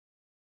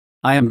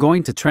I am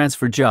going to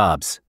transfer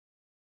jobs.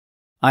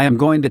 I am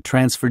going to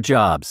transfer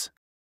jobs.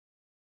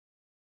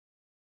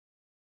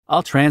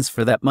 I'll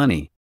transfer that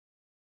money.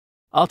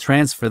 I'll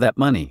transfer that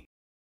money.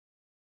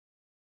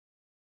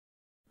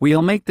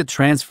 We'll make the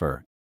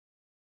transfer.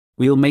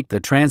 We'll make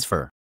the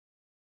transfer.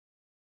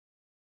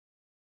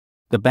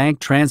 The bank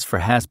transfer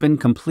has been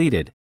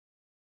completed.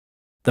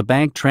 The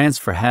bank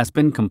transfer has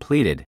been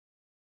completed.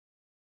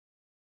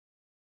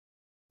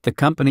 The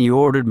company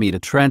ordered me to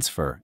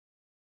transfer.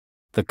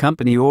 The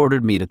company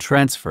ordered me to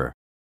transfer.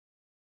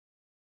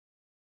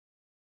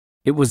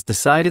 It was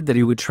decided that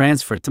he would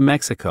transfer to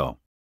Mexico.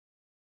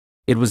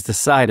 It was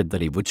decided that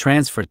he would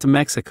transfer to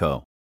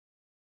Mexico.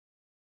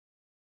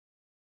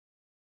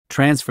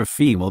 Transfer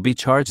fee will be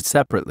charged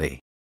separately.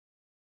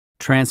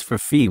 Transfer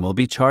fee will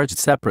be charged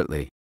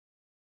separately.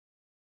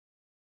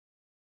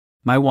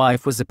 My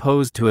wife was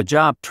opposed to a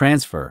job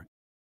transfer.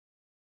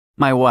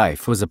 My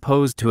wife was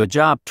opposed to a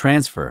job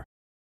transfer.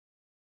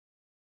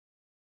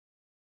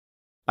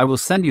 I will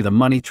send you the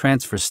money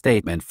transfer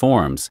statement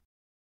forms.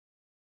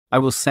 I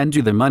will send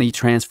you the money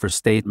transfer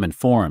statement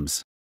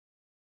forms.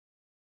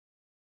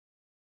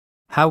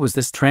 How was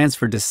this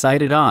transfer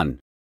decided on?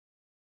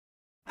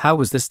 How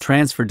was this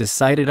transfer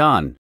decided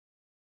on?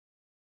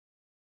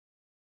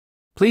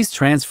 Please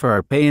transfer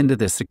our pay into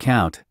this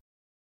account.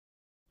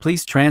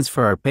 Please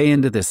transfer our pay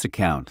into this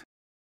account.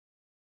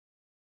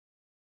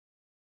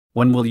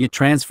 When will you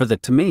transfer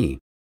that to me?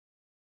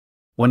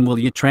 When will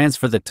you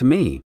transfer that to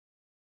me?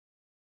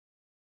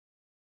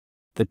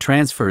 The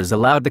transfer is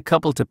allowed the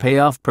couple to pay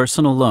off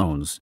personal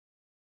loans.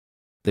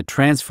 The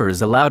transfer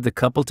is allowed the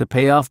couple to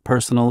pay off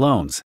personal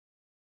loans.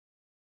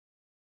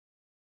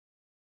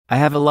 I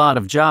have a lot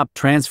of job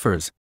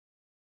transfers.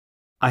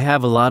 I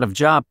have a lot of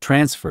job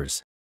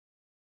transfers.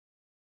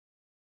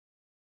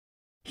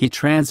 He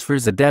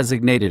transfers a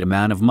designated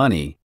amount of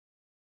money.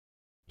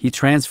 He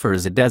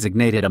transfers a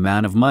designated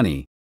amount of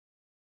money.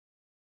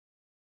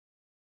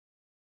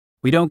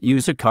 We don't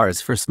use our cars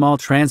for small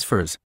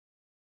transfers.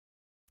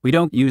 We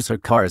don't use our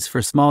cars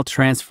for small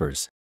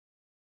transfers.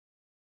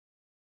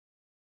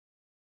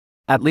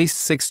 At least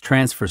 6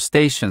 transfer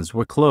stations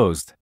were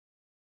closed.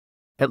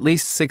 At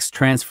least 6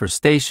 transfer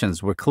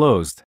stations were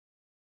closed.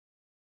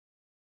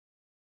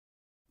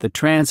 The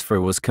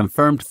transfer was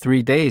confirmed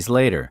 3 days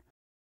later.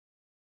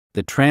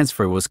 The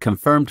transfer was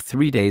confirmed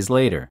 3 days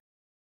later.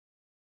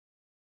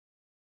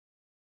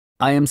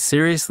 I am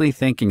seriously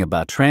thinking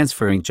about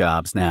transferring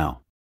jobs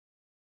now.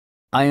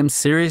 I am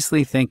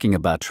seriously thinking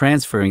about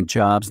transferring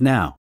jobs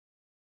now.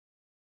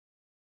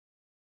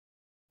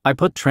 I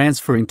put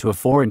transferring to a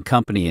foreign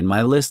company in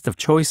my list of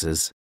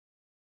choices.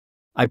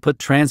 I put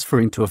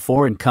transferring to a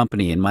foreign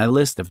company in my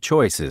list of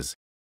choices.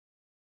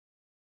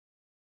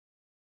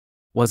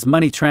 Was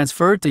money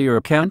transferred to your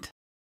account?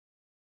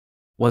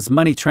 Was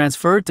money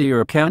transferred to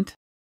your account?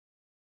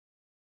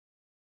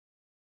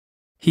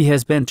 He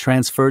has been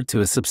transferred to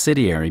a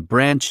subsidiary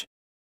branch.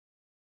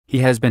 He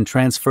has been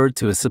transferred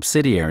to a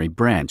subsidiary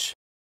branch.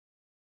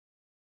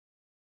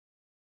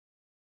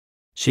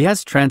 She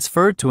has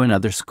transferred to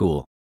another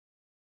school.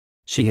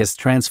 She has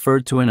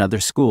transferred to another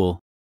school.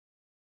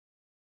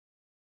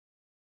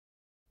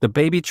 The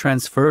baby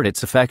transferred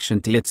its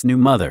affection to its new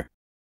mother.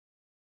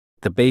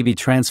 The baby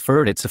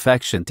transferred its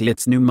affection to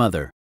its new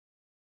mother.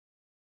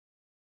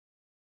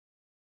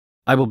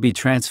 I will be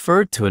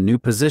transferred to a new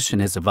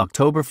position as of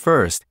October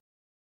 1st.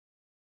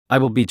 I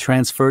will be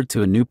transferred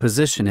to a new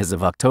position as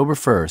of October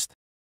 1st.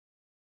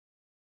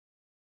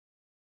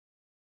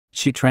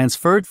 She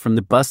transferred from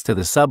the bus to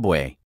the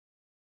subway.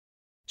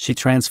 She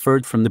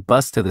transferred from the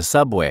bus to the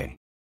subway.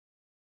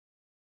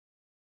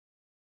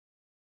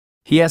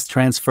 He has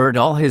transferred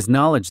all his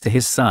knowledge to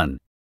his son.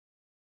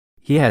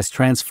 He has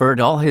transferred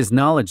all his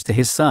knowledge to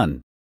his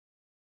son.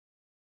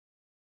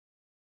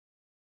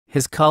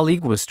 His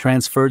colleague was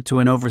transferred to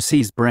an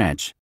overseas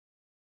branch.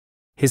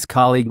 His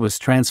colleague was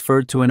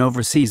transferred to an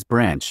overseas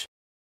branch.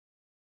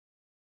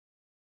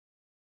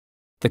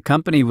 The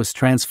company was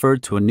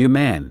transferred to a new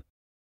man.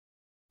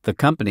 The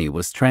company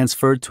was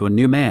transferred to a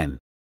new man.